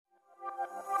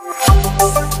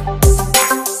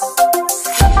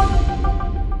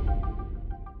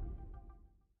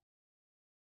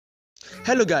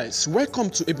Hello guys,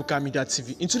 welcome to Ebuka Media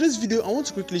TV. In today's video, I want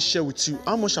to quickly share with you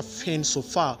how much I've earned so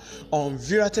far on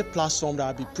Veritas platform that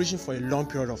I've been preaching for a long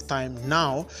period of time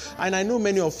now. And I know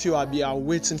many of you are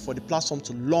waiting for the platform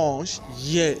to launch.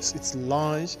 Yes, it's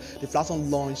launched. The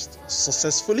platform launched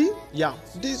successfully. Yeah,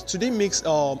 today makes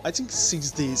I think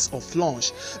 6 days of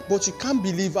launch. But you can't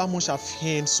believe how much I've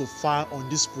earned so far on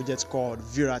this project called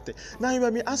Veritas. Now you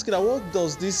might be asking, what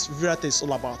does this Veritas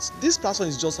all about? This platform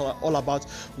is just all about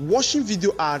watching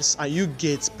video ads and you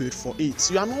get paid for it.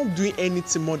 You are not doing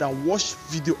anything more than watch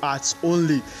video ads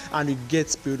only and you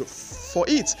get paid for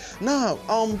it. Now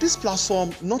this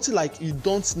platform, nothing like you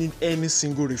don't need any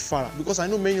single referral, because I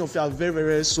know many of you are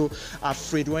very so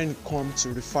afraid when it comes to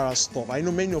referral stuff. I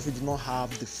know many of you do not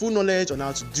have the full knowledge on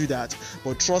how to do that,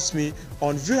 but trust me,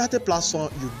 on Veritas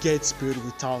platform you get paid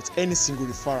without any single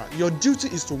referral. Your duty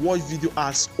is to watch video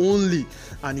ads only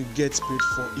and you get paid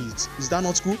for it. Is that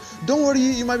not cool? Don't worry,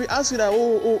 you might be asking that,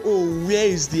 where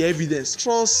is the evidence?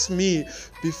 Trust me,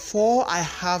 before I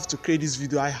have to create this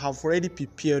video, I have already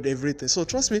prepared everything. So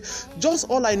trust me, just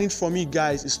all I need from you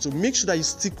guys is to make sure that you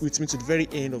stick with me to the very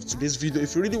end of today's video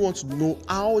if you really want to know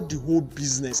how the whole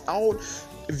business, how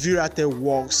Veritas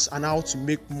works and how to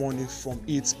make money from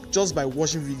it just by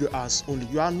watching video ads only.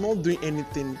 You are not doing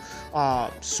anything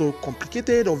so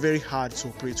complicated or very hard to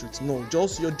operate with. No,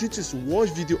 just your duty is to watch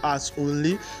video ads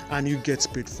only and you get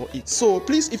paid for it. So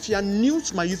please, if you are new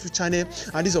to my YouTube channel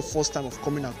and this is your first time of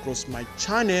coming across my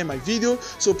channel, my video,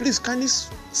 so please kindly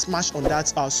smash on that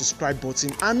subscribe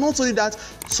button, and not only that,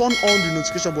 turn on the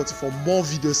notification button for more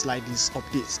videos like this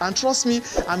updates. And trust me,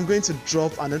 I'm going to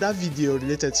drop another video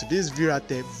related to this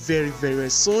Veritas very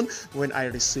soon when I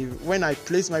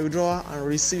place my withdrawal and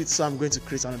receive it. So I'm going to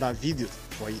create another video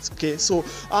for it. Okay, so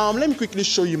let me quickly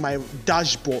show you my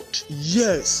dashboard.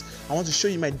 Yes, I want to show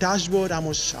you my dashboard, how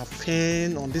much I've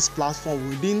earned on this platform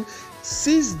within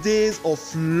 6 days of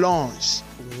launch.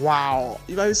 Wow,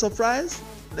 you might be surprised.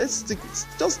 Just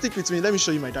stick with me. Let me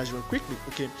show you my dashboard quickly.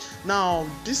 Okay, now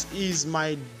this is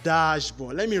my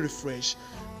dashboard. Let me refresh.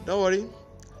 Don't worry,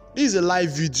 this is a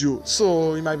live video,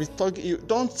 so you might be talking. You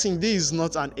don't think this is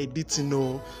not an editing.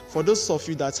 No, for those of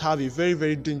you that have a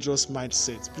very dangerous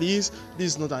mindset, please,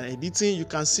 this is not an editing. You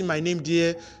can see my name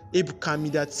there, Ebuka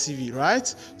Media TV,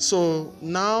 right? So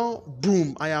now,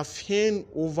 boom, I have earned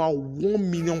over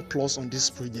 1 million plus on this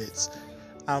project.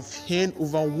 I've earned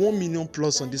over 1 million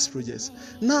plus on this project.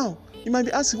 Now you might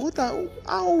be asking,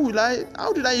 how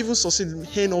did I even succeed in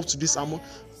earning up to this amount?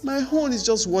 My own is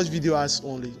just watch video ads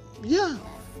only. Yeah,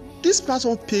 this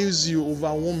platform pays you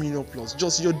over 1 million plus.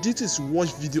 Just your duty is to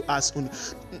watch video ads only.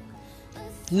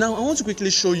 Now I want to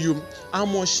quickly show you how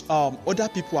much other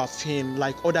people have earned,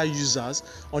 like other users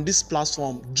on this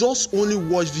platform, just only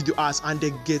watch video ads and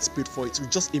they get paid for it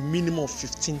with just a minimum of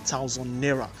 15,000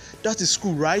 naira. That is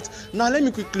cool, right? Now let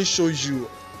me quickly show you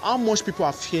how much people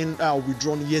have earned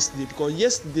withdrawn yesterday, because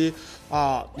yesterday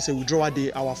it's a withdrawal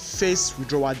day, our first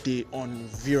withdrawal day on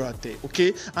Veritas.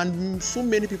 Okay, and so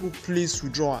many people place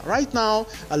withdrawal right now.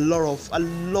 A lot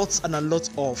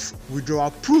of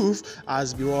withdrawal proof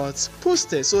has been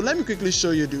posted. So let me quickly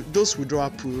show you those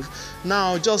withdrawal proof.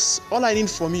 Now just all I need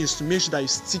from you is to make sure that you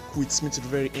stick with me to the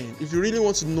very end if you really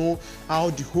want to know how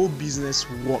the whole business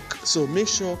works. So make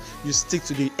sure you stick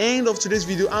to the end of today's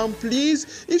video. And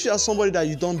please, if you are somebody that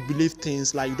you don't believe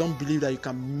things, like you don't believe that you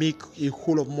can make a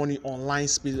whole lot of money online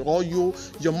space, or your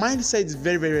mindset is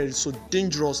very so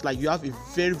dangerous, like you have a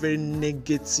very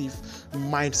negative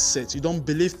mindset, you don't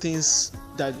believe things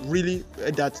that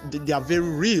they are very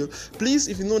real. Please,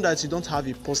 if you know that you don't have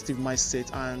a positive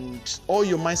mindset and all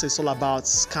your mindset is all about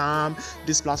scam,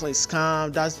 this platform is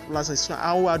scam, that platform is scam,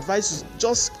 I will advise you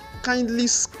just kindly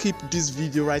skip this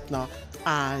video right now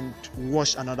and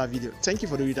watch another video. Thank you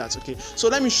for doing that. Okay, so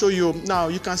let me show you. Now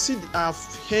you can see I've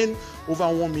earned over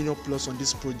 1 million plus on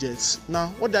this project. Now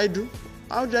what did I do?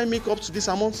 How did I make up to this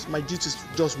amount? My duty is to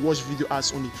just watch video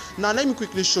ads only. Now let me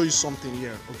quickly show you something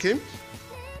here. Okay,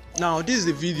 now this is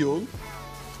the video.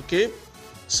 Okay,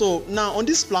 so now on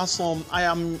this platform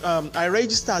I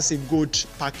register as a gold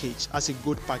package,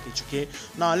 okay,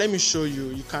 now let me show you.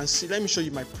 You can see, let me show you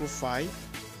my profile.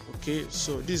 Okay,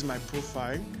 so this is my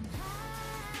profile.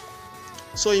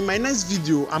 So in my next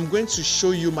video, I'm going to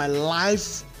show you my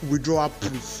live withdrawal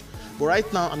proof. But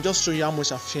right now I'm just showing you how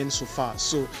much I've earned so far.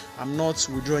 So I'm not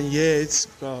withdrawing yet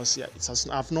because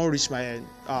I've not reached my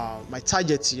my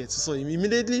target yet. So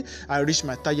immediately I reach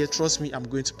my target, trust me, I'm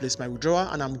going to place my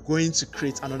withdrawal and I'm going to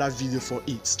create another video for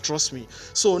it, trust me.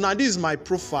 So now this is my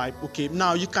profile. Okay,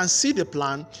 now you can see the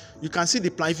plan.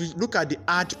 If you look at the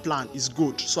ad plan, is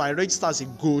gold. So I register as a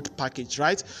gold package,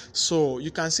 right? So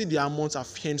you can see the amount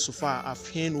I've earned so far.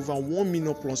 I've earned over 1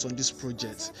 million plus on this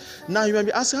project. Now you might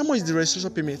be asking, how much is the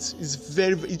registration payment?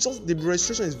 The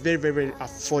registration is very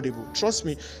affordable, trust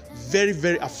me, very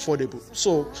affordable.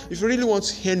 So if you really want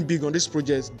to earn big on this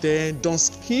project, then don't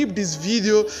skip this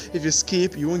video. If you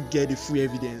skip, you won't get the full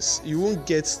evidence, you won't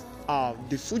get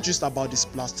the full gist about this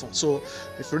platform. So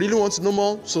if you really want to know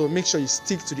more, so make sure you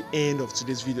stick to the end of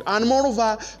today's video. And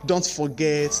moreover, don't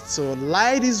forget to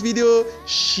like this video,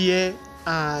 share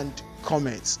and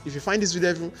comment. If you find this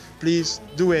video, please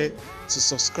do it to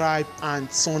subscribe and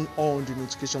turn on the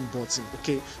notification button.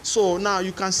 Okay, so now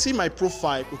you can see my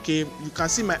profile. Okay, you can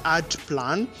see my ad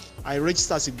plan. I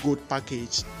register as a gold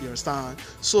package, you understand?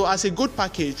 So as a gold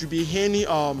package, you'll be earning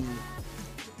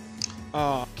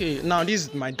okay, now this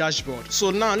is my dashboard.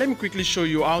 So now let me quickly show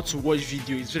you how to watch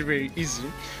video. It's very easy.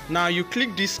 Now you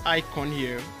click this icon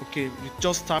here. Okay, you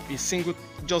just tap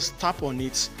on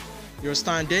it, you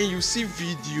understand? Then you see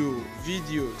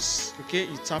videos. Okay,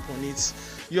 you tap on it.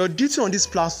 Your duty on this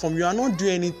platform, you are not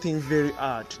doing anything very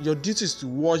hard. Your duty is to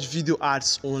watch video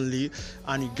ads only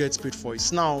and you get paid for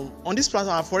it. Now on this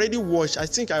platform, I've already watched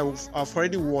 6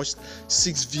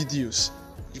 videos.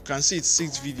 You can see it's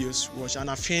 6 videos watched, and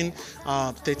I've earned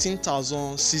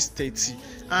 13,630,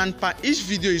 and per each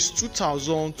video is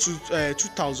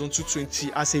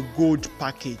 2,220 as a gold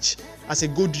package, as a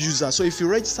gold user. So if you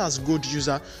register as gold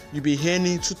user, you'll be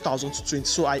earning 2,220.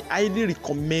 So I highly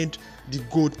recommend the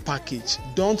gold package.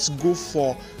 Don't go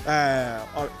for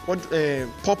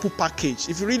purple package.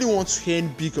 If you really want to earn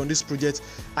big on this project,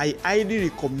 I highly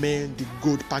recommend the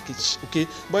gold package. Okay,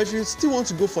 but if you still want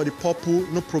to go for the purple,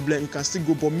 no problem, you can still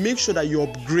go, but make sure that you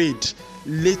upgrade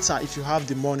later if you have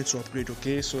the money to upgrade.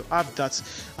 Okay, so have that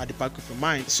at the back of your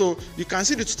mind. So you can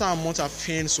see the total amount I've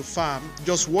earned so far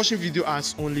just watching video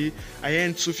ads only. I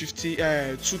earned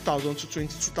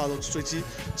 2,220.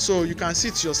 So you can see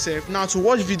it yourself. Now to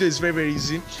watch video is very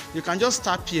easy. You can just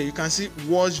tap here, you can see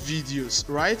watch videos,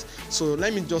 right? So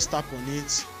let me just tap on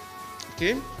it.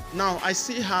 Okay, now I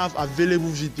still have available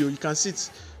video. You can see it.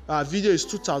 Video is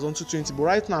 2,220, but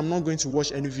right now I'm not going to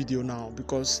watch any video now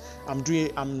because I'm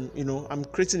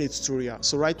creating a tutorial.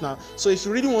 So right now, so if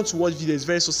you really want to watch video, it's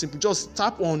very so simple. Just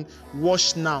tap on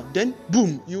watch now, then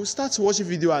boom, you start watching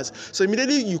video ads. So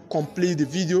immediately you complete the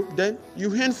video, then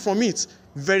you earn from it.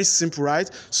 Very simple,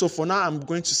 right? So for now I'm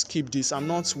going to skip this. I'm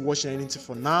not watching anything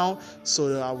for now,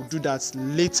 so I will do that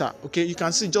later. Okay, you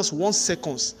can see just 1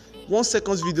 second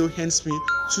video earns me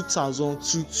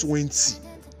 2,220.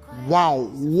 Wow,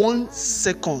 1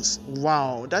 second.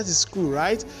 Wow, that is cool,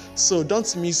 right? So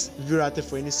don't miss Veritas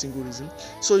for any single reason.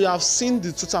 So you have seen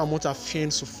the total amount I've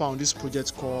earned so far on this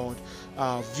project called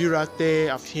Veritas.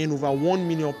 I've earned over 1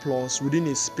 million plus within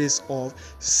a space of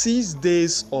 6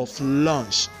 days of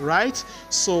launch, right?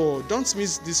 So don't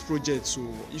miss this project. So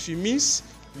if you miss,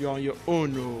 you're on your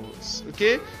own nose.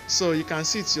 Okay, so you can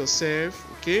see it yourself.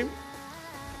 Okay,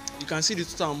 you can see the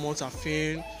total amount I've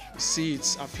earned. See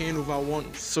it, I've earned over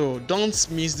 1. So don't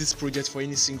miss this project for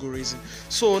any single reason.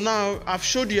 So now I've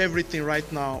showed you everything right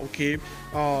now. Okay,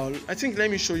 I think let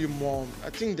me show you more. I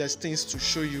think there's things to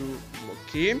show you.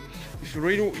 Okay, if you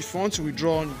want to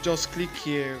withdraw, just click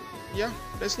here. Yeah,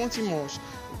 there's nothing much.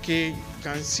 Okay, you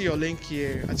can see your link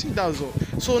here. I think that's all.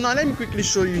 So now let me quickly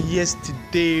show you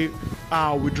yesterday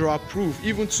withdrawal proof.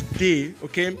 Even today,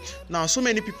 okay, now so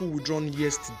many people withdrawn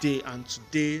yesterday and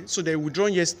today. So they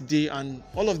withdrawn yesterday and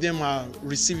all of them are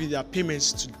receiving their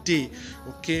payments today.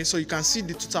 Okay, so you can see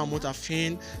the total amount I've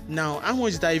earned. Now how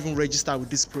much did I even register with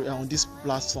this on this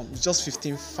platform? It's just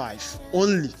 15.5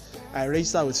 only. I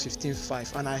registered with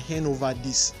 15.5 and I earn over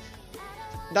this.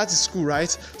 That is cool,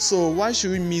 right? So why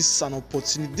should we miss an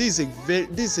opportunity? This is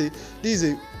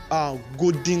a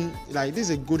golden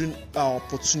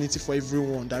opportunity for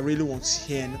everyone that really wants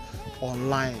to earn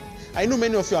online. I know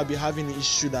many of you have been having an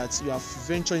issue that you have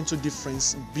ventured into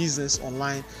different business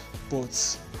online,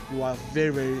 but you are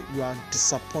you are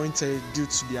disappointed due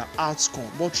to their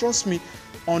outcome. But trust me,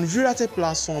 on Veritas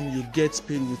platform you get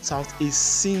paid without a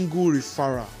single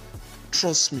referral.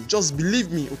 Trust me, just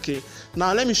believe me. Okay,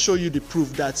 now let me show you the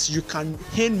proof that you can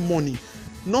earn money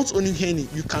not only earning,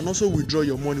 you can also withdraw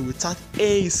your money without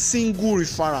a single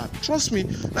referral. Trust me,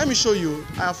 let me show you.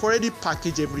 I have already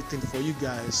packaged everything for you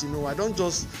guys. I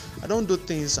don't do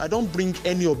things, I don't bring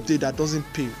any update that doesn't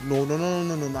pay. No.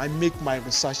 I make my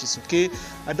researches, okay?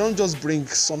 I don't just bring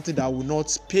something that will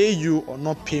not pay you or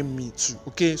not pay me too,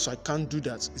 okay? So I can't do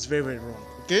that. It's very, very wrong,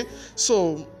 okay?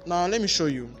 So now let me show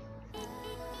you.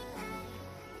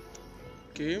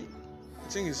 Okay, I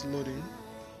think it's loading.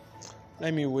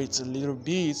 Let me wait a little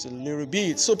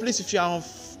bit. So please, if you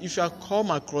are come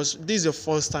across, this is your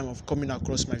first time of coming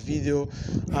across my video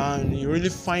and you really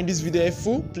find this video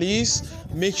helpful, please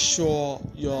make sure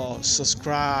you're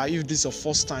subscribed. If this is your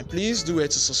first time, please do it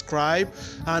to subscribe,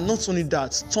 and not only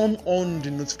that, turn on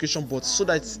the notification button so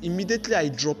that immediately I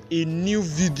drop a new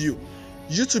video,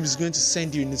 YouTube is going to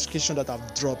send you a notification that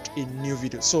I've dropped a new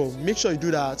video. So make sure you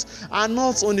do that. And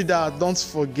not only that, don't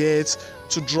forget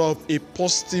to drop a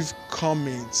positive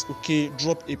comment, okay?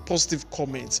 Drop a positive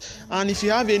comment. And if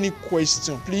you have any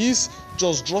question, please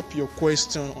just drop your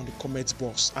question on the comment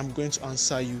box. I'm going to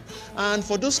answer you. And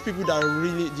for those people that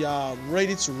are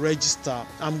ready to register,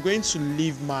 I'm going to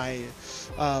leave my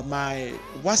my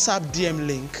WhatsApp DM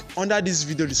link under this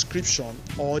video description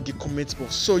or the comment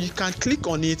box, so you can click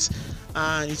on it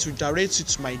and it will direct you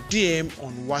to my DM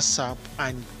on WhatsApp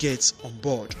and get on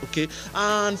board, okay?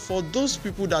 And for those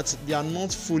people that they are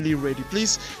not fully ready,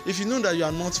 please, if you know that you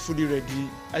are not fully ready,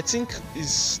 I think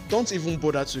don't even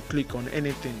bother to click on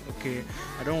anything, okay?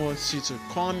 I don't want you to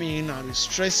come in and be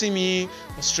stressing me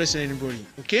or stressing anybody,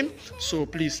 okay? So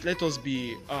please let us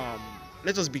be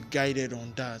guided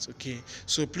on that, okay?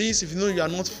 So please, if you know you are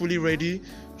not fully ready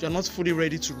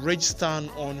to register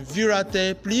on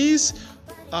Veritas, please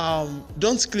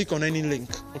don't click on any link,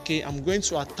 okay? I'm going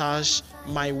to attach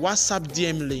my WhatsApp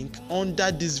DM link under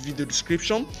this video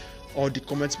description or the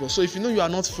comment box. So if you know you are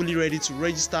not fully ready to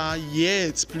register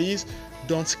yet, please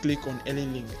don't click on any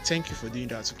link. Thank you for doing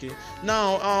that, okay?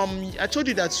 Now I told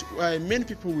you that many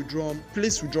people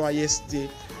placed withdrawal yesterday.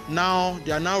 Now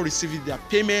they are now receiving their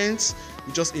payments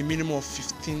with just a minimum of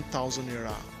 15,000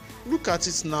 naira. Look at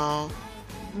it now.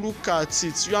 Look at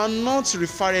it. You are not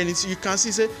referring it. You can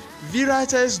see, say,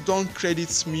 Veritas don't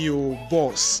credit me, oh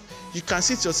boss. You can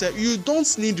see it yourself. You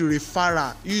don't need a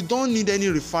referral. You don't need any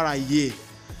referral here.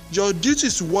 Your duty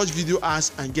is to watch video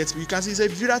ads and get. You can see, say,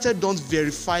 Veritas don't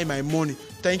verify my money.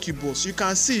 Thank you, boss. You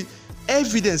can see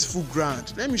evidence full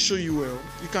ground. Let me show you well.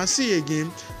 You can see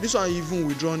again, this one even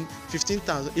withdrawn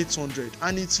 15,800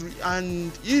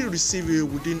 and he received it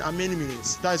within how many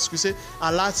minutes? That's we say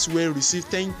alerts were received.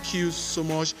 Thank you so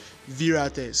much,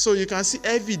 Veritas. So you can see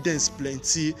evidence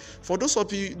plenty. For those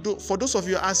of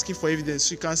you asking for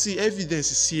evidence, you can see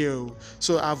evidence is here.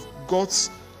 So I've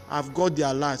got the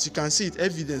alert. You can see it,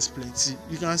 evidence plenty.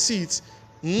 You can see it.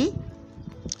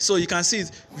 So you can see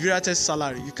it, Veritas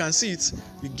salary. You can see it,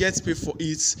 you get paid for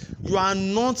it. You are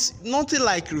nothing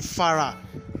like referral.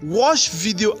 Watch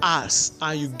video ads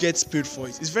and you get paid for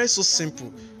it. It's very so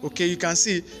simple. Okay, you can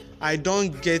see I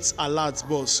don't get alerts,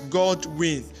 boss. God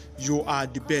win, you are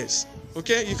the best.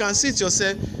 Okay, you can see it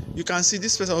yourself. You can see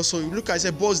this person also. You look at it,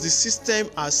 say, boss, the system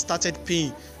has started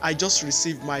paying. I just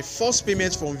received my first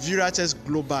payment from Veritas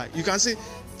Global. You can see,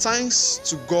 thanks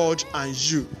to God and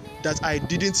you that I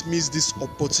didn't miss this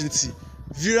opportunity.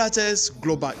 Veritas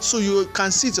Global. So you can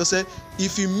see it yourself.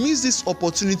 If you miss this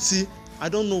opportunity, I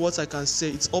don't know what I can say.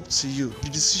 It's up to you. The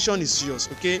decision is yours,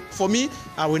 okay? For me,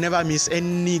 I will never miss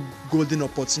any golden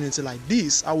opportunity like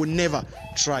this. I will never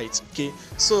try it, okay?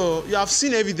 So you have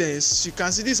seen evidence. You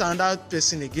can see this another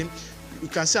person again. You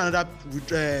can see another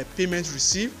payment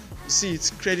received. You see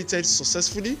it's credited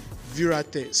successfully.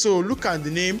 Veritas. So look at the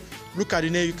name. You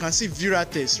can see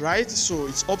Veritas, right? So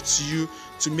it's up to you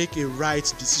to make a right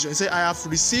decision. Say, I have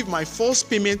received my first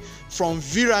payment from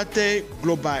Veritas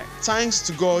Global. Thanks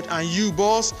to God and you,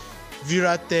 boss,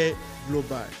 Veritas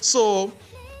Global. So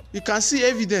you can see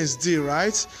evidence there,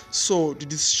 right? So the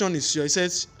decision is here. It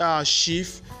says,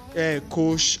 Chief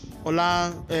Coach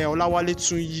Olawale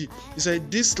Tunyi. He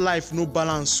said, this life no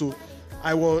balance. So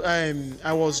I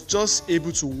was just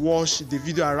able to watch the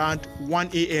video around 1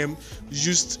 a.m.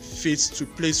 used Faith to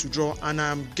place withdrawal, and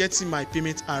I'm getting my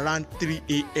payment around 3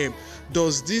 a.m.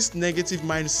 Does this negative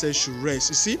mindset should rest?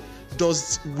 You see,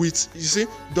 does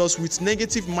with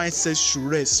negative mindset should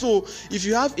rest. So if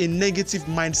you have a negative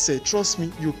mindset, trust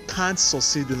me, you can't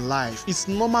succeed in life. It's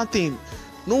a normal thing.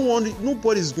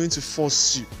 Nobody is going to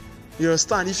force you. You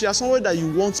understand? If you are somewhere that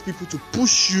you want people to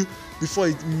push you before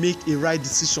you make a right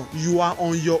decision, you are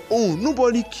on your own.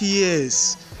 Nobody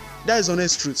cares. That is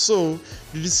honest truth. So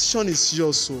the decision is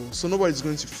yours. So nobody's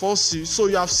going to force you. So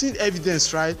you have seen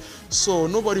evidence, right? So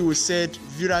nobody will say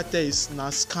Veritas is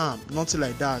not scam, nothing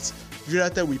like that.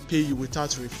 Veritas will pay you without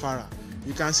referral.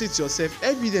 You can see it yourself.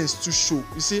 Evidence to show.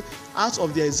 You see, out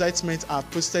of the excitement, I've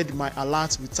posted my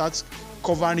alert without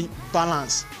covering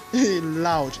balance.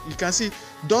 Loud. You can see.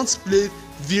 Don't play.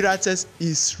 Veritas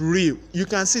is real. You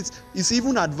can see it. It's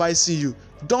even advising you.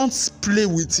 Don't play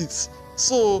with it.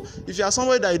 So if you are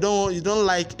somebody that you don't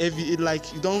like heavy,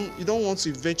 like you don't want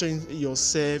to venture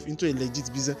yourself into a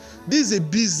legit business, this is a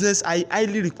business I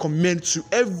highly recommend to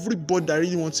everybody that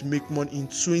really wants to make money in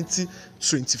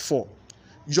 2024.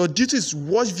 Your duty is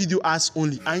watch video ads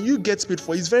only and you get paid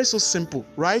for it. It's very so simple,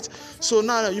 right? So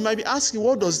now you might be asking,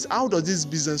 how does this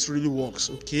business really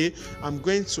works? Okay, I'm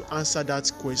going to answer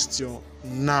that question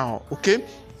now. Okay,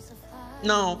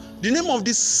 now the name of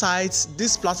this site,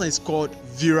 this platform is called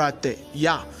Veritas.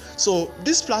 Yeah, so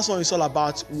this platform is all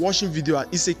about watching video.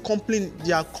 It's a company,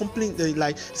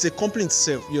 like it's a company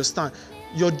itself. You understand?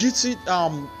 Your duty,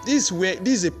 this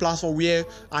is a platform where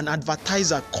an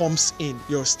advertiser comes in.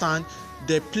 You understand?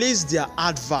 They place their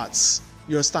adverts.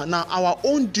 You understand? Now our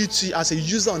own duty as a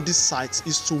user on this site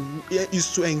is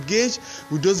to engage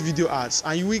with those video ads,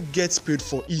 and you will get paid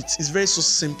for it. It's very so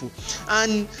simple.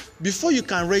 And before you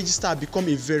can register, become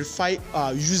a verified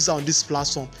user on this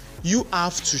platform, you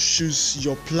have to choose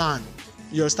your plan.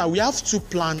 You understand? We have 2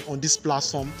 plans on this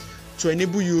platform to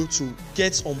enable you to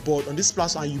get on board on this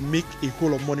platform and you make a whole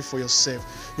lot of money for yourself.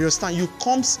 You understand? You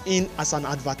comes in as an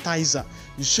advertiser.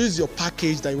 You choose your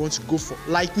package that you want to go for.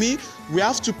 Like me, we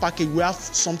have 2 packages. We have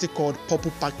something called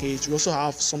purple package. We also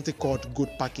have something called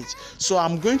gold package. So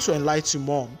I'm going to enlighten you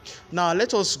more. Now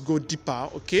let us go deeper.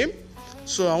 Okay,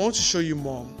 so I want to show you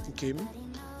more. Okay,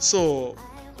 so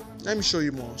let me show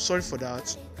you more. Sorry for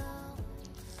that.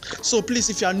 So please,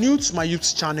 if you are new to my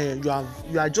YouTube channel, you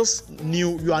are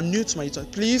new to my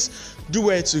YouTube, please do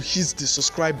well to hit the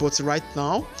subscribe button right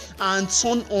now and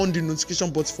turn on the notification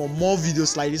button for more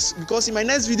videos like this, because in my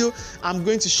next video I'm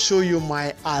going to show you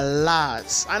my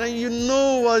alerts, and you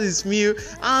know what is me.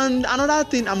 And another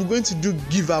thing, I'm going to do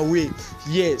giveaway.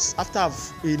 Yes, after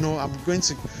I'm going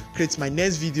to create my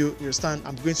next video, you understand,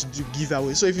 I'm going to do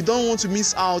giveaway. So if you don't want to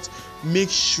miss out, make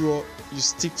sure you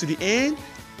stick to the end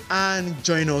and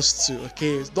join us too.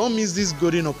 Okay, don't miss this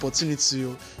golden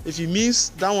opportunity. If you miss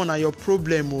that one, are your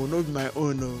problem, not my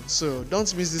own. So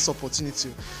don't miss this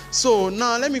opportunity. So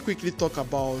now let me quickly talk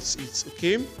about it.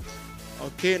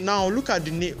 Okay, now look at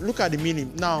the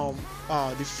meaning. Now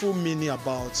the full meaning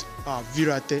about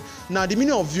Veritas. Now the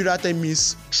meaning of Veritas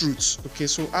means truth. Okay,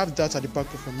 so have that at the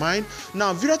back of your mind.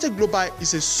 Now Veritas Global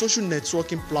is a social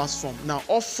networking platform now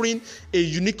offering a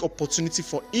unique opportunity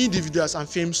for individuals and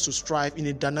firms to strive in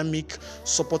a dynamic,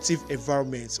 supportive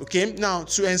environment. Okay, now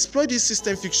to exploit these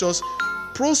system features,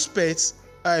 prospect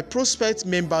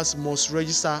members must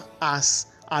register as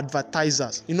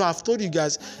advertisers. I've told you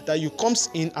guys that you comes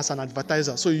in as an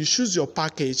advertiser, so you choose your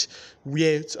package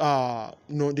where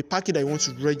the package that you want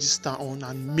to register on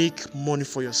and make money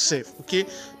for yourself. Okay,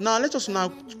 now let us now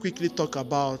quickly talk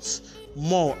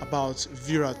more about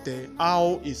Veritas,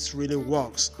 how it really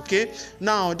works. Okay,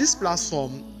 now this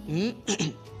platform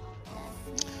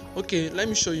okay, let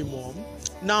me show you more.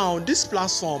 Now this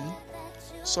platform,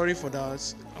 sorry for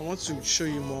that, I want to show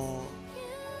you more.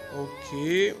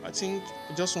 Okay, I think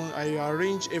I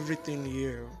arrange everything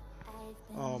here.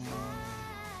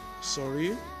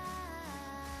 Sorry.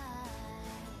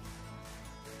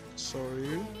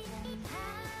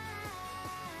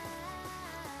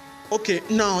 Okay,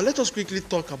 now let us quickly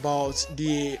talk about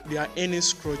their earning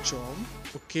structure.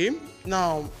 Okay,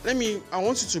 now I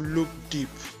want you to look deep.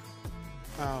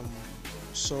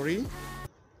 Sorry.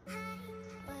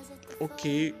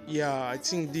 Okay, yeah, I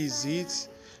think this is it.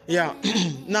 Yeah,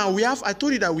 now I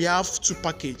told you that we have 2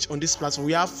 packages on this platform.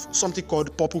 We have something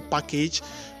called purple package.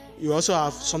 You also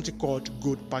have something called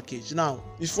gold package. Now,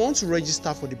 if you want to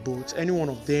register for the both, any one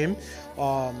of them,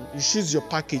 you choose your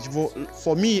package.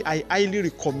 For me, I highly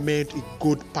recommend a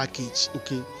gold package.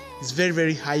 Okay, it's very,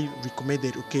 very high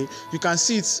recommended. Okay, you can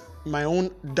see it in my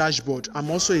own dashboard. I'm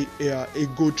also a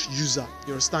gold user.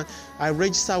 You understand? I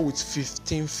register with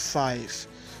 15.5.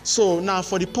 So now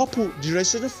for the purple, the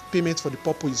registration payment for the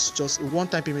purple is just a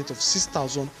one-time payment of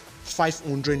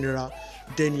 6,500 naira.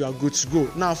 Then you are good to go.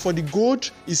 Now for the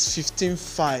gold is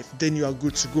 15.5. Then you are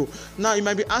good to go. Now you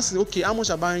might be asking, okay, how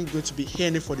much am I going to be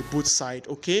earning for the both side?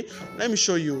 Okay, let me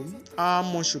show you how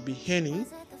much you'll be earning.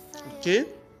 Okay.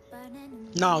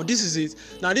 Now this is it.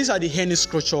 Now these are the earning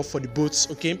structure for the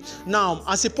boats. Okay. Now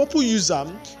as a purple user,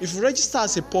 if you register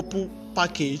as a purple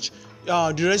package,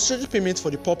 the registration payment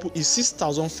for the purple is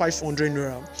 6,500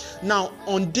 naira. Now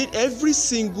on every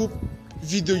single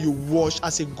video you watch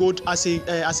as a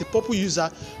purple user,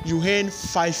 you earn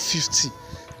 550,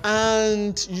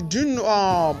 and you do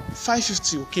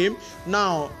 550. Okay,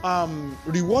 now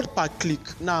reward per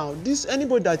click. Now this,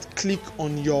 anybody that click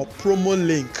on your promo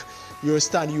link, you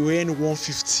understand, you earn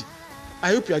 150.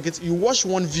 I hope you are getting. You watch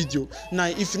one video. Now,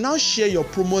 if you now share your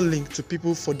promo link to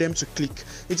people for them to click,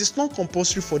 it is not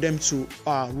compulsory for them to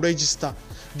register.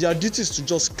 Their duty is to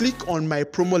just click on my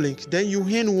promo link, then you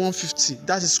earn 150.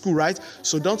 That is cool, right?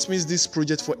 So don't miss this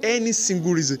project for any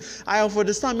single reason. I have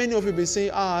understand many of you be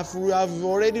saying, I've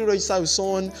already registered with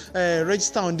someone,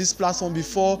 registered on this platform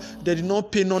before, they did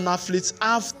not pay non-affiliates.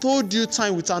 I've told you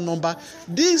time without number,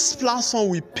 this platform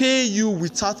will pay you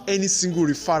without any single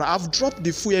referral. I've dropped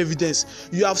the full evidence.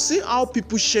 You have seen how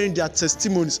people sharing their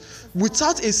testimonies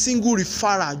without a single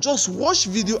referral. Just watch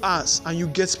video ads and you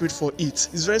get paid for it.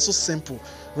 It's very so simple,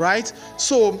 right?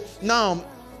 So now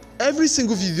every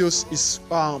single video is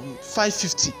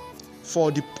 550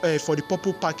 for the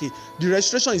purple package. The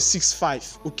registration is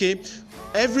 65. Okay,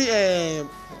 every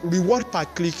reward per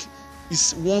click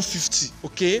is 150.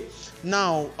 Okay,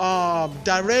 now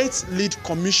direct lead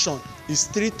commission is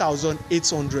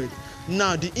 3,800.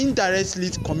 Now the indirect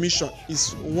lead commission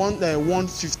is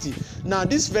 150. Now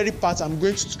this very part I'm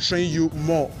going to train you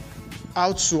more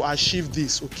how to achieve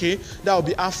this. Okay, that will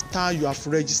be after you have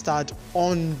registered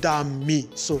under me.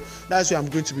 So that's where I'm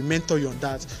going to be mentoring you on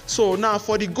that. So now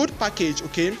for the gold package,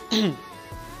 okay,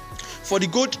 for the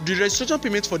gold, the registration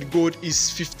payment for the gold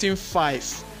is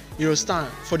 15,500. You understand?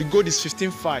 For the gold is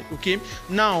 15,500. Okay,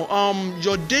 now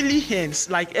your daily earns,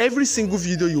 like every single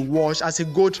video you watch as a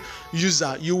gold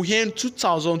user, you earn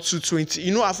 2,220.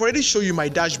 You know, I've already shown you my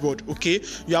dashboard. Okay,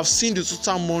 you have seen the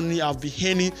total money I've been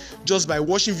earning just by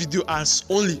watching video ads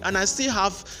only, and I still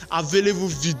have available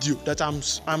video that I'm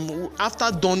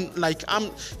after done, like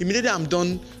immediately I'm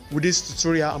done with this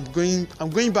tutorial, I'm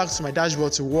going back to my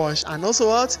dashboard to watch and also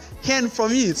what, earn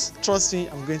from it. Trust me,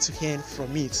 I'm going to earn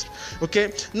from it.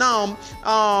 Okay, now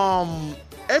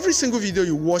every single video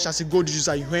you watch as a gold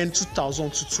user, you earn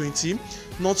 2,220.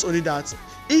 Not only that,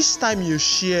 each time you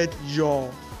shared your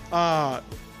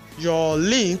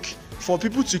link for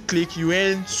people to click, you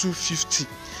earn 250.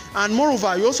 And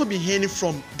moreover, you also be earning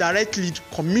from direct lead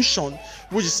commission,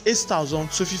 which is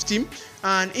 8,250,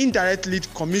 and indirect lead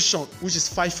commission, which is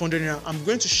 500. I'm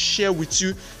going to share with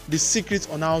you the secret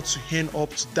on how to earn up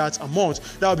to that amount.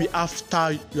 That will be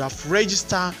after you have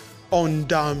registered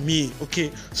under me. Okay,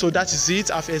 so that is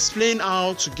it. I've explained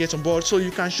how to get on board, so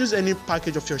you can choose any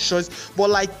package of your choice, but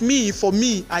like me, for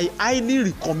me, I highly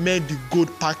recommend the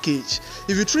gold package.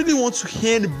 If you truly want to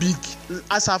earn big,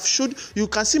 as I've showed, you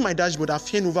can see my dashboard,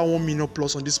 I've earned over 1 million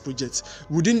plus on this project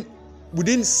within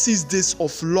 6 days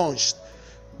of launch.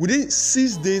 Within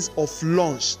 6 days of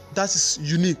launch, that is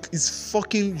unique. It's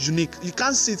fucking unique. You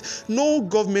can't see it. No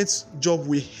government job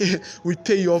will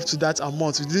pay you up to that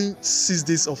amount within 6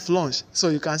 days of launch. So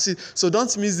you can see. So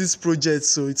don't miss this project.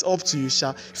 So it's up to you,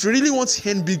 Sha. If you really want to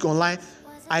earn big online,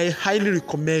 I highly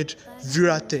recommend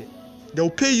Veritas. They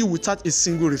will pay you without a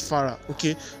single referral.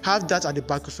 Okay, have that at the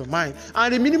back of your mind.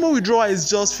 And the minimum withdrawal is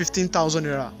just 15,000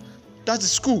 naira. That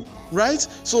is cool, right?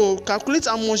 So calculate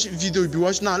how much video you'll be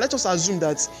watching. Now let us assume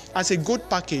that as a gold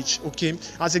package, okay,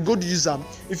 as a gold user,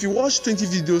 if you watch 20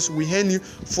 videos, we earn you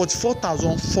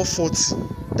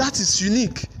 44,440. That is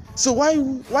unique. So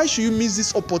why should you miss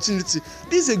this opportunity?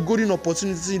 This is a golden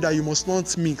opportunity that you must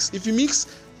not mix. If you mix,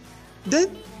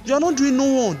 then you are not doing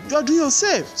no one, you are doing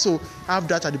yourself. So have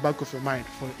that at the back of your mind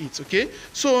for it. Okay,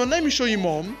 so let me show you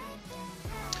more.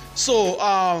 So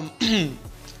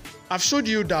I've showed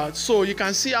you that, so you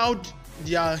can see how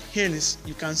their earnings.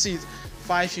 You can see it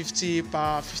 550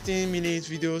 per 15-minute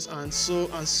videos and so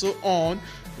on.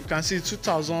 You can see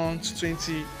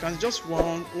 2,220. You can just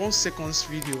one second's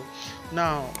video.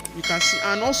 Now you can see,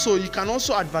 and also you can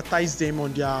also advertise them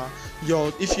on your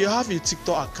if you have a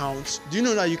TikTok account. Do you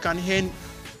know that you can earn?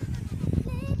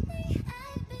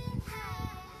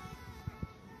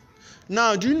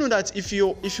 Now, do you know that if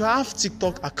you have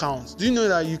TikTok accounts, do you know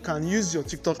that you can use your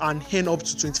TikTok and earn up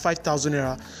to 25,000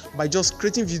 naira by just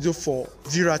creating video for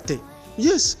Veritas?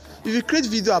 Yes, if you create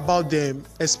video about them,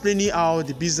 explaining how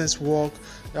the business work,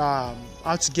 how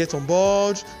to get on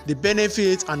board, the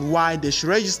benefits, and why they should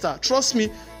register. Trust me,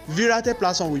 Veritas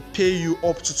platform will pay you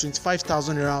up to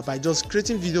 25,000 naira by just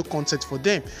creating video content for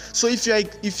them. So if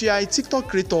you are a TikTok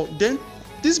creator, then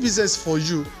this business is for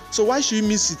you. So why should you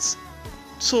miss it?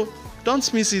 So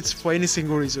don't miss it for any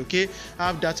single reason. Okay,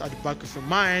 have that at the back of your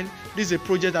mind. This is a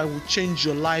project that will change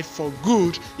your life for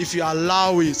good if you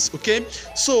allow it. Okay,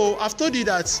 so I've told you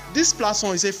that this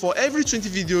platform is for every 20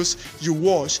 videos you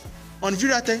watch on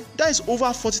Veritas, that is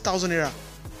over 40,000 naira.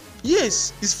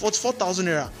 Yes, it's 44,000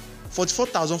 naira,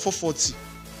 44,440,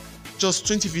 just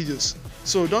 20 videos.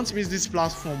 So don't miss this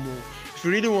platform if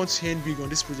you really want to earn big on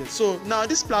this project. So now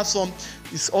this platform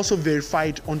is also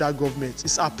verified under government.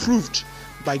 It's approved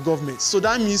by government. So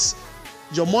that means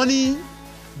your money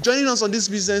joining us on this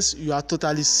business, you are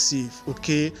totally safe.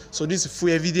 Okay, so this is full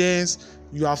evidence.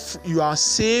 You are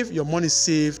safe. Your money is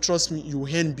safe. Trust me, you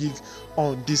will earn big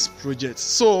on this project.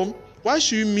 So why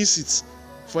should you miss it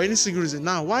for any single reason?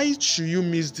 Now, why should you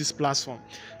miss this platform?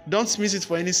 Don't miss it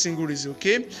for any single reason.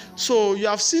 Okay, so you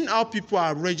have seen how people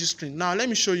are registering. Now let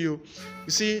me show you.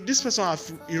 You see, this person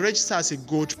he registered as a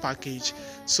gold package.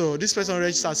 So this person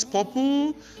registered as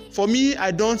purple. For me,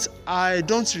 I don't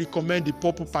recommend the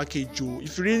purple package.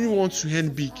 If you really want to earn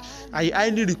big, I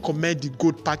highly recommend the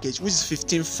gold package, which is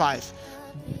 15.5.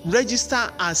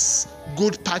 Register as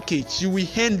gold package. You will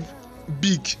earn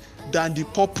big than the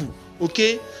purple.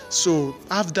 Okay, so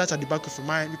have that at the back of your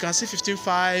mind. You can see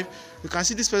 15.5. You can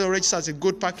see this person registered as a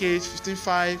gold package,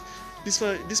 15.5. This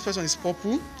person is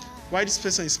purple. Why this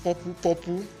person is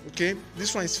purple? Okay,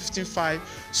 this one is 15.5.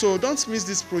 So don't miss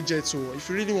this project. So if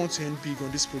you really want to earn big on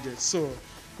this project, so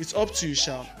it's up to you,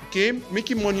 sha. Okay,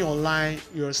 making money online,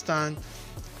 you understand,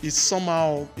 it's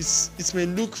somehow it may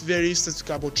look very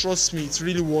statistical, but trust me, it's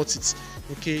really worth it.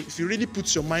 Okay, if you really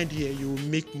put your mind here, you will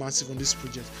make massive on this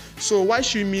project. So why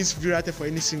should you miss Veritas for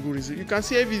any single reason? You can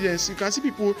see evidence. You can see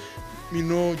people,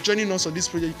 joining us on this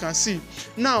project. You can see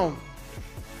now.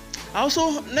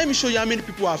 Also, let me show you how many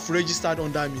people have registered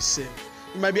under me. Say,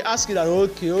 you might be asking that,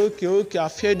 okay,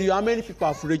 I've heard you. How many people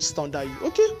have registered under you?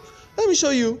 Okay, let me show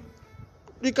you.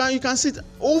 You can see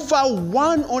over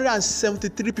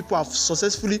 173 people have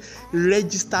successfully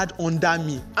registered under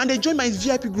me, and they join my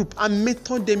VIP group and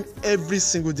mentor them every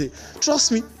single day.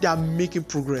 Trust me, they are making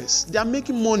progress. They are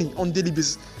making money on daily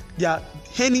basis. They are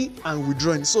earning and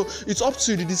withdrawing. So it's up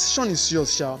to you. The decision is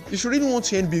yours, sha. If you really want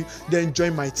to earn big, then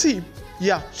join my team.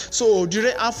 Yeah, so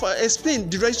I've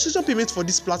explained the registration payment for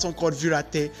this platform called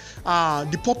Veritas.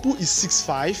 The purple is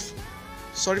 6.5.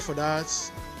 Sorry for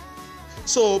that.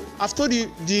 So I've told you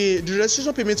the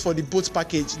registration payment for the both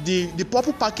package. The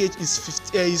purple package is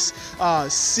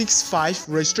 6.5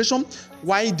 registration,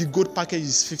 while the gold package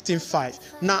is 15.5.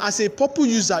 Now, as a purple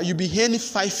user, you'll be earning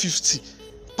 550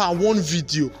 per one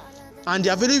video, and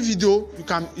the available video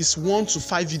is 1 to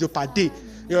 5 video per day.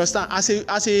 You understand? As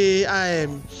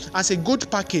a gold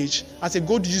package, as a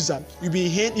gold user, you'll be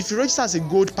if you register as a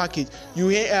gold package,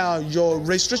 your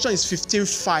registration is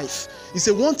 15.5. It's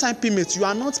a one-time payment. You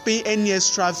are not paying any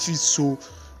extra fees, so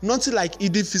nothing like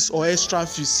hidden fees or extra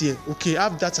fees here. Okay,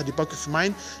 have that at the back of your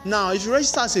mind. Now, if you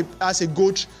register as a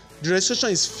gold, the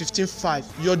registration is 15.5.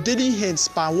 Your daily earnings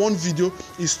per one video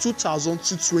is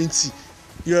 2,220.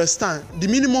 You understand? The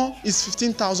minimum is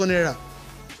 15,000 naira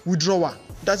withdrawal.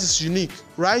 That is unique,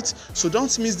 right? So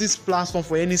don't miss this platform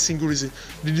for any single reason.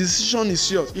 The decision is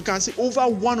yours. You can see over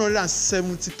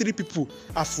 173 people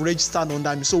have registered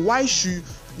under me. So why should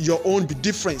your own be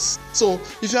different? So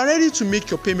if you are ready to make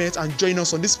your payment and join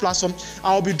us on this platform,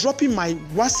 I'll be dropping my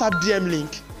WhatsApp DM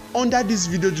link under this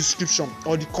video description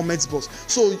or the comments box.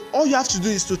 So all you have to do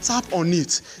is to tap on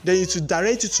it, then it will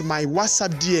direct you to my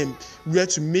WhatsApp DM where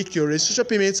to make your registration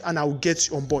payments, and I will get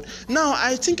you on board. Now,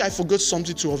 I think I forgot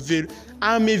something to unveil.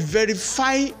 I'm a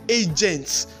verified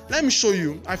agent. Let me show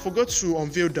you. I forgot to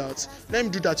unveil that. Let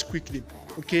me do that quickly.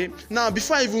 Okay, now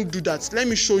before I even do that, let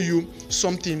me show you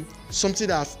something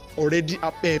that I've already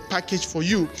packaged for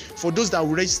you, for those that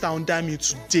will register under me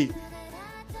today.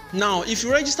 Now, if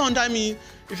you register under me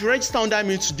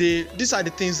today, these are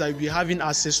the things that you'll be having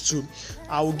access to.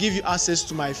 I will give you access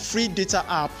to my free data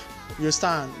app. You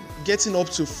understand? Getting up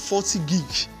to 40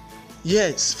 gig.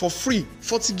 Yes, for free,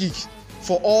 40 gig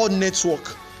for all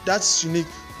network. That's unique.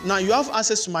 Now you have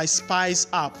access to my Spice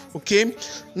app. Okay.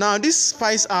 Now this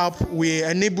Spice app will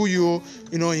enable you,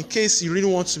 in case you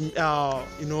really want to,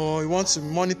 you want to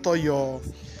monitor your.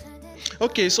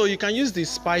 Okay, so you can use the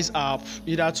Spice app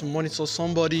either to monitor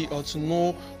somebody or to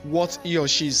know what he or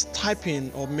she is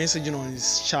typing or messaging on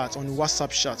his chat, on the WhatsApp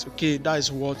chat. Okay, that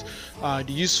is what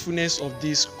the usefulness of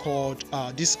this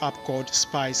app called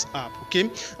Spice app. Okay,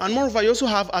 and moreover, you also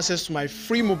have access to my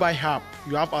free mobile app.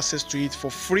 You have access to it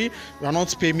for free. You are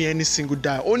not paying me any single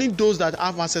dime. Only those that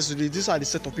have access to it, these are the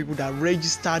set of people that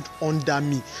registered under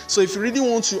me. So if you really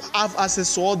want to have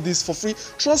access to all this for free,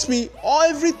 trust me,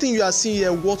 everything you are seeing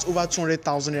here worth over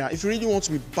 200,000 naira. If you really want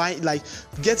to be buying, like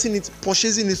getting it,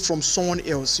 purchasing it from someone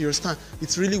else, you understand,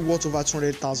 it's really worth over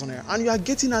 200,000 naira, and you are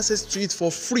getting access to it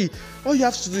for free. All you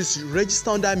have to do is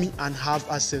register under me and have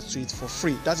access to it for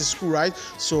free. That is cool, right?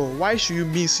 So why should you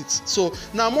miss it? So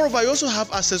now, moreover, you also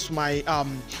have access to my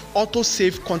auto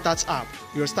save contacts app.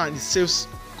 You understand, it saves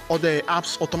all the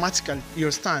apps automatically. You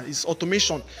understand, it's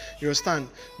automation. You understand,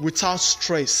 without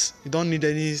stress. You don't need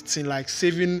anything like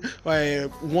saving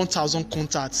 1,000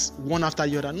 contacts one after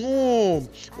the other. No,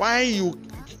 why you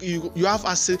have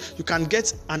access, you can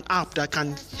get an app that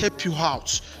can help you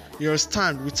out, you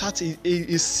understand, without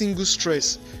a single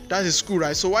stress. That is cool,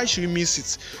 right? So why should you miss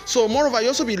it? So moreover, you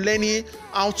also be learning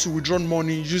how to withdraw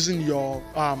money using your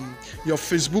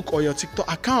Facebook or your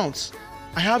TikTok accounts.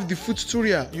 I have the full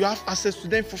tutorial. You have access to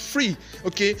them for free.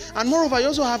 Okay, and moreover, you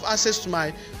also have access to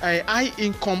my high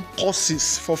income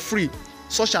courses for free,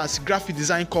 such as graphic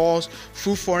design course,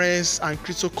 food forensics, and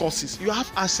crypto courses. You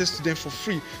have access to them for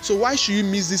free. So why should you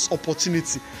miss this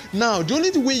opportunity? Now, the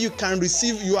only way you can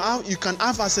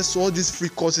have access to all these free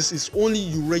courses is only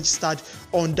you registered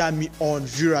under me on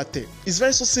Veritas. It's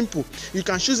very so simple. You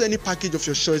can choose any package of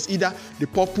your choice, either the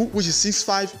purple, which is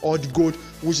 6.5, or the gold,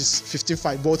 which is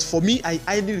 15.5. But for me, I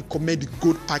highly recommend the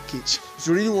gold package if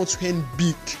you really want to earn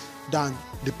big than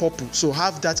the purple. So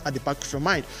have that at the back of your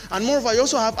mind. And moreover, you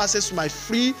also have access to my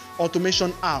free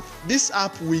automation app. This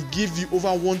app will give you over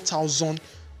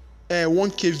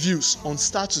 1K views on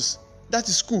status. That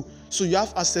is cool. So you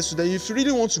have access to that. If you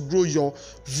really want to grow your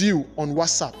view on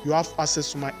WhatsApp, you have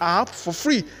access to my app for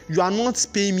free. You are not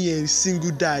paying me a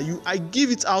single dime. I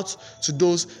give it out to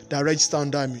those that register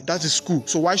under me. That is cool.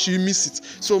 So why should you miss it?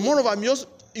 So moreover,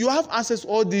 you have access to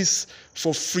all this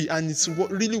for free, and it's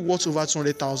really worth over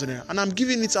 200,000 naira, and I'm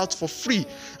giving it out for free.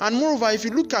 And moreover, if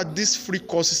you look at these free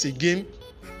courses again,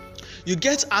 you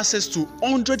get access to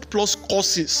 100+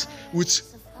 courses with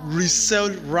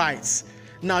resale rights.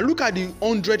 Now look at the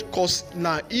 100 course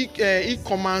now.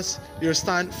 E-commerce, you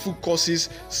understand, food courses,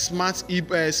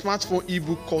 smartphone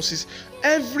ebook courses.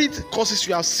 Every courses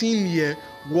you have seen here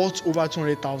worth over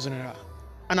 200,000 naira,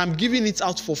 and I'm giving it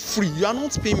out for free. You are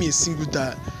not paying me a single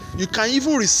dime. You can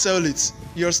even resell it.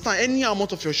 You understand? Any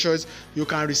amount of your choice, you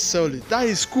can resell it. That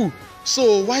is cool.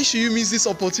 So why should you miss this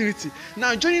opportunity?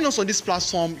 Now, joining us on this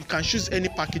platform, you can choose any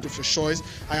package of your choice.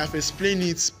 I have explained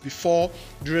it before.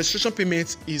 The registration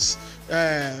payment is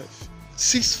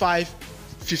 6.5,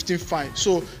 15.5.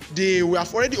 So we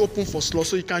have already opened for slots,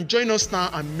 so you can join us now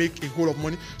and make a whole lot of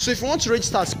money. So if you want to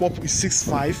register as purple, it's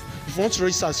 6.5. If you want to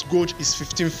register as gold, it's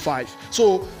 15.5.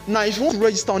 So now if you want to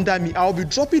register under me, I'll be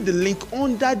dropping the link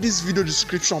under this video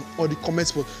description or the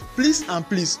comments box. Please and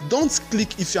please don't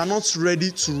click if you are not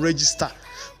ready to register.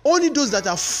 Only those that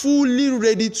are fully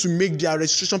ready to make their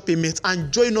registration payment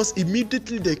and join us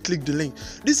immediately, they click the link.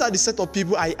 These are the set of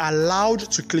people I allowed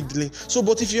to click the link. So,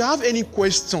 but if you have any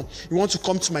question, you want to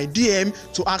come to my DM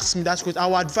to ask me that question, I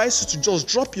will advise you to just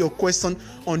drop your question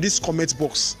on this comment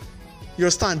box. You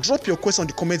understand? Drop your question on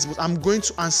the comments box. I'm going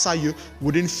to answer you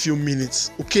within few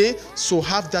minutes. Okay? So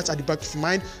have that at the back of your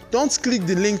mind. Don't click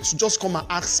the link to just come and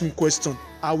ask me question.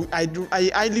 I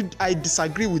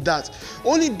disagree with that.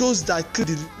 Only those that click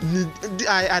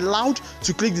I allowed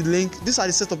to click the link. These are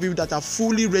the set of people that are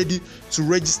fully ready to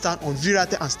register on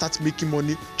Veritas and start making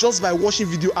money just by watching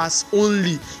video ads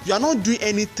only. You are not doing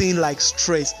anything like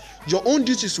stress. Your own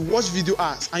duty is to watch video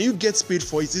ads and you get paid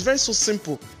for it. It's very so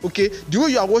simple. Okay, the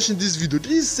way you are watching this video,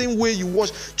 this is the same way you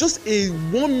watch just a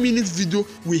 1 minute video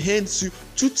will earn you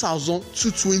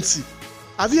 2,220.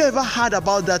 Have you ever heard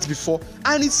about that before?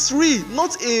 And it's free,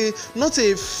 not a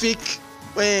fake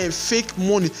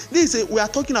money. We are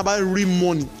talking about real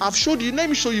money. I've showed you. Let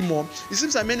me show you more. It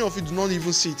seems like many of you do not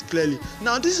even see it clearly.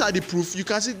 Now these are the proof. You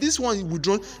can see this one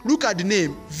withdrawn. Look at the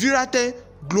name, Veritas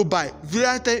Global,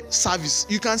 Veritas Service.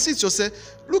 You can see it yourself.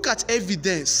 Look at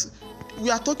evidence. We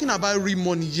are talking about real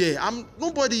money here.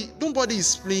 Nobody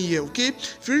is playing here. Okay,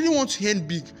 if you really want to earn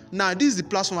big, now this is the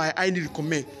platform I highly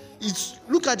recommend.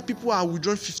 Look at the people who are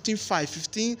withdrawn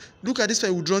 15. Look at this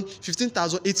one withdrawn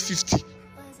 15,850.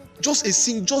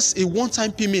 Just a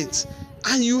one-time payment,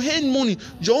 and you earn money.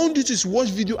 Your own duty is watch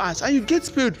video ads, and you get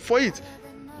paid for it.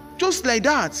 Just like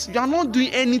that. You are not doing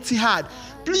anything hard.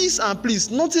 Please and please,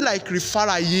 nothing like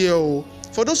referral here.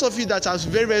 For those of you that are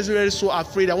very so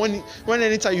afraid that when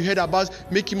anytime you heard about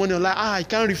making money online, I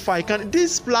can't refer,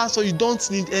 this platform you don't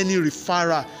need any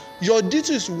referral. Your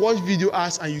duty is to watch video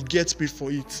ads and you get paid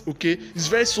for it. Okay, it's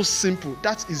very so simple.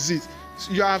 That is it.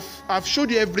 I've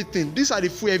showed you everything. These are the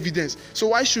full evidence. So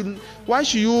why should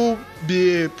you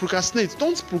be procrastinate?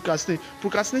 Don't procrastinate.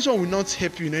 Procrastination will not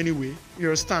help you in any way. You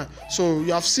understand? So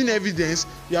you have seen evidence.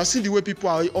 You have seen the way people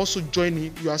are also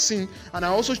joining. You have seen, and I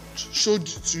also showed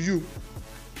to you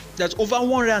that over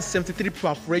 173 people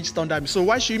have registered under me. So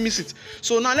why should you miss it?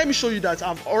 So now let me show you that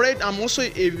I'm also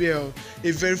a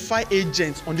verified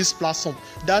agent on this platform.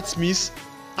 That means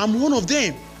I'm one of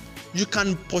them. You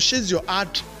can purchase your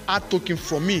ad token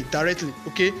from me directly,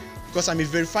 okay? Because I'm a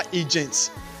verified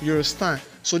agent. You understand?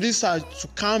 So this is to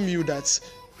calm you that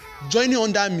joining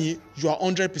under me, you are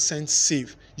 100%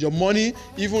 safe. Your money,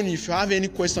 even if you have any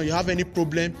question, you have any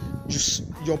problem,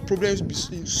 your problem will be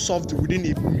solved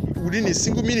within a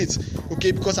single minute,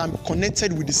 okay? Because I'm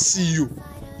connected with the CEO.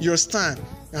 You understand?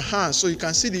 So you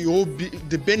can see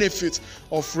the benefit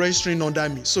of registering under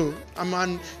me. So I'm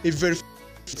a verified.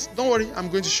 Don't worry, I'm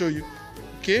going to show you.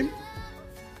 Okay,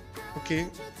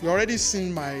 you already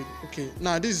seen my. Okay,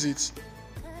 now this is it.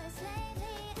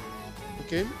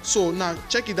 Okay, so now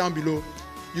check it down below.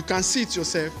 You can see it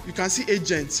yourself. You can see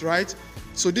agents, right?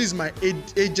 So this is my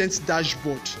agent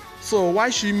dashboard. So why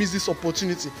should you miss this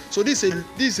opportunity? So this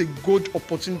is a good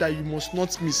opportunity that you must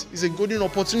not miss. It's a golden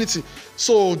opportunity.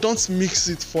 So don't mix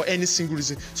it for any single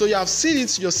reason. So you have seen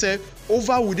it yourself.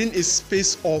 Within a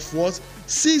space of what?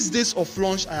 6 days of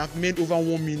launch, I have made over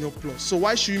 1 million plus. So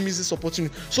why should you miss this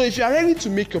opportunity? So if you are ready to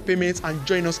make your payments and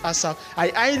join us ASAP, I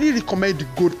highly recommend the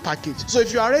gold package. So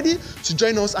if you are ready to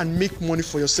join us and make money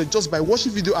for yourself just by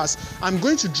watching video ads, I'm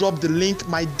going to drop the link,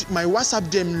 my WhatsApp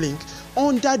DM link,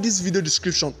 under this video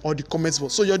description or the comments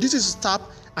box. So your duty is to tap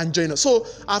and join us. So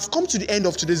I've come to the end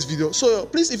of today's video. So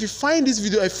please, if you find this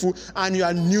video helpful and you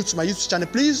are new to my YouTube channel,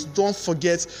 please don't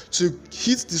forget to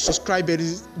hit the subscribe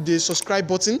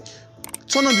button,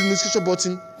 turn on the notification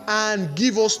button, and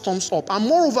give us thumbs up. And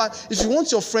moreover, if you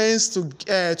want your friends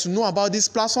to know about this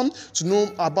platform, to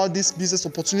know about this business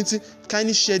opportunity,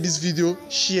 kindly share this video,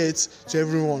 share it to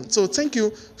everyone. So thank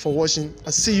you for watching,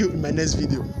 and see you in my next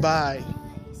video. Bye.